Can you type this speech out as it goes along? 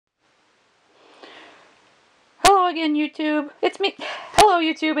again, YouTube. It's me. Hello,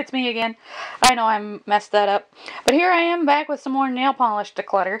 YouTube. It's me again. I know I messed that up. But here I am back with some more nail polish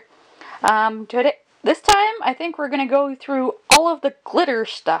declutter. This time, I think we're going to go through all of the glitter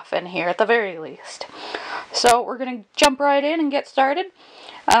stuff in here at the very least. So we're going to jump right in and get started.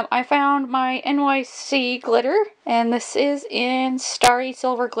 I found my NYC glitter, and this is in Starry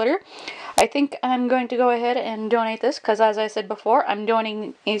Silver Glitter. I think I'm going to go ahead and donate this because, as I said before, I'm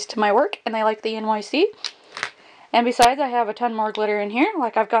donating these to my work, and they like the NYC. And besides, I have a ton more glitter in here.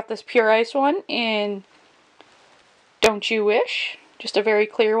 Like, I've got this Pure Ice one in Don't You Wish. Just a very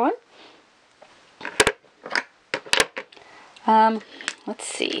clear one. Let's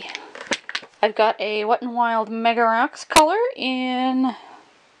see. I've got a Wet n Wild Mega Rocks color in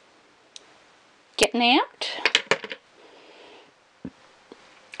Getting Amped.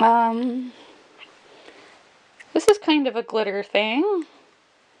 This is kind of a glitter thing.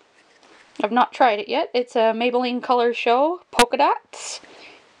 I've not tried it yet. It's a Maybelline Color Show Polka Dots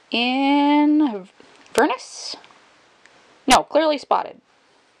in Furnace. No, Clearly Spotted.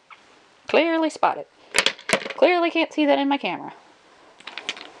 Clearly Spotted. Clearly can't see that in my camera.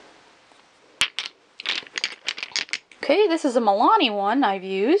 Okay, this is a Milani one I've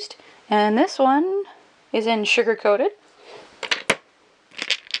used, and this one is in Sugar Coated.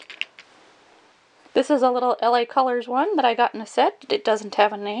 This is a little LA Colors one that I got in a set. It doesn't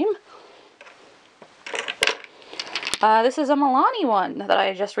have a name. This is a Milani one that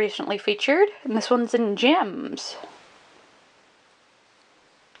I just recently featured, and this one's in Gems.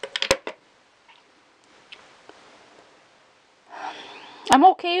 I'm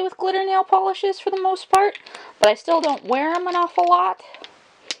okay with glitter nail polishes for the most part, but I still don't wear them an awful lot.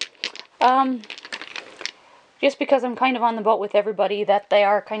 Just because I'm kind of on the boat with everybody that they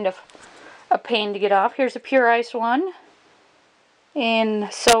are kind of a pain to get off. Here's a Pure Ice one in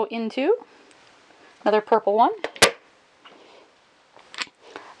So Into. Another purple one.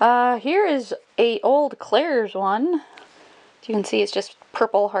 Here is a old Claire's one. As you can see, it's just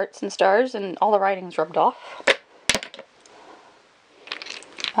purple hearts and stars, and all the writing's rubbed off.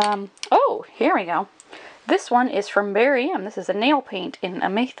 Oh, here we go. This one is from Barry, and this is a nail paint in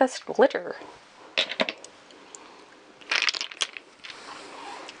Amethyst Glitter.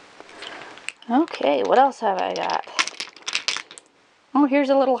 Okay, what else have I got? Oh, here's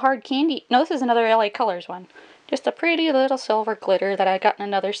a little hard candy. No, this is another LA Colors one. Just a pretty little silver glitter that I got in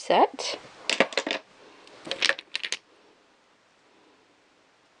another set.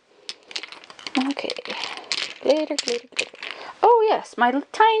 Okay. Glitter, glitter, glitter. Oh yes, my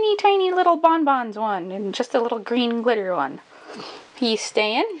tiny, tiny little bonbons one. And just a little green glitter one. He's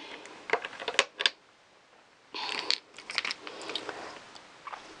staying.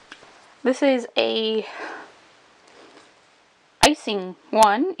 This is a icing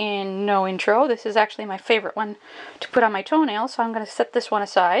one in No Intro. This is actually my favorite one to put on my toenails, so I'm going to set this one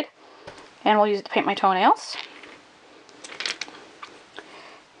aside, and we'll use it to paint my toenails.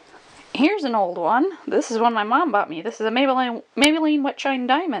 Here's an old one. This is one my mom bought me. This is a Maybelline Wet Shine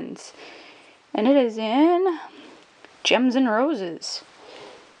Diamonds, and it is in Gems and Roses.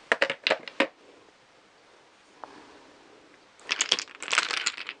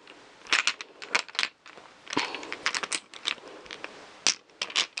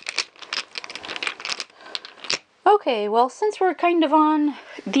 Okay, well, since we're kind of on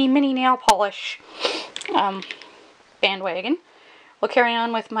the mini nail polish bandwagon, we'll carry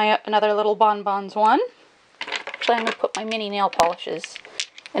on with my another little bonbons one. Actually, I'm going to put my mini nail polishes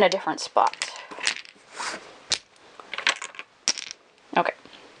in a different spot. Okay.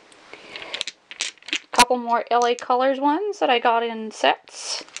 A couple more LA Colors ones that I got in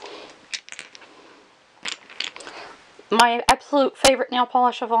sets. My absolute favorite nail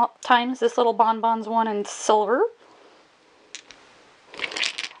polish of all time is this little bonbons one in silver.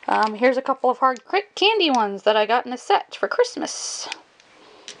 Here's a couple of hard candy ones that I got in a set for Christmas.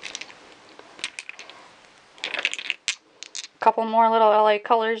 A couple more little LA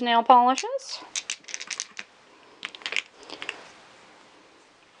Colors nail polishes.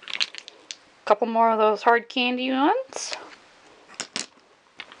 A couple more of those hard candy ones.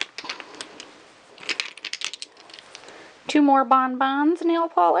 Two more bonbons nail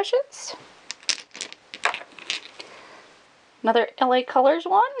polishes. Another LA Colors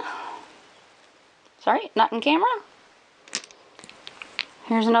one. Sorry, not in camera.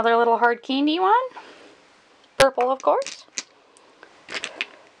 Here's another little hard candy one. Purple, of course.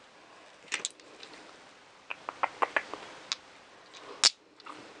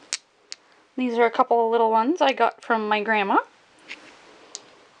 These are a couple of little ones I got from my grandma.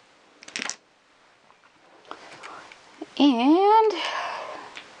 And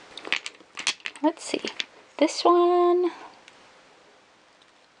let's see. this one.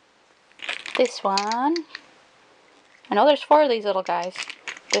 This one. I know there's 4 of these little guys.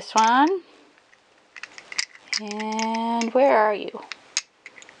 This one. And where are you?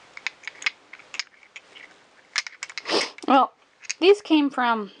 Well, these came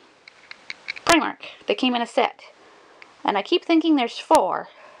from Primark. They came in a set. And I keep thinking there's 4.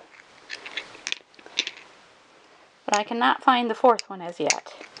 But I cannot find the 4th one as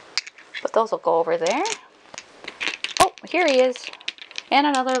yet. But those will go over there. Oh, here he is. And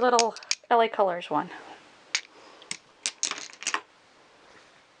another little LA Colors one.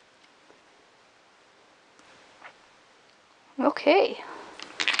 Okay.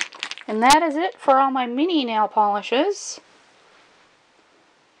 And that is it for all my mini nail polishes.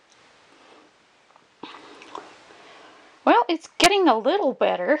 Well, it's getting a little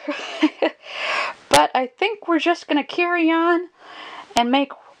better. But I think we're just going to carry on and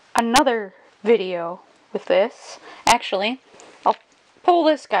make another video with this. Actually, I'll pull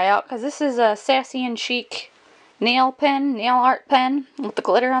this guy out because this is a Sassy and Chic nail art pen with the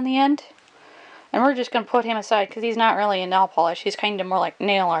glitter on the end. And we're just going to put him aside because he's not really a nail polish. He's kind of more like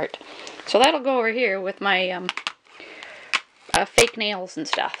nail art. So that'll go over here with my fake nails and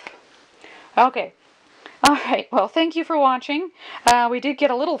stuff. Okay. Alright, well, thank you for watching. We did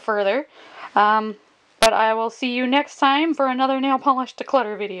get a little further. But I will see you next time for another nail polish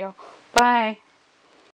declutter video. Bye.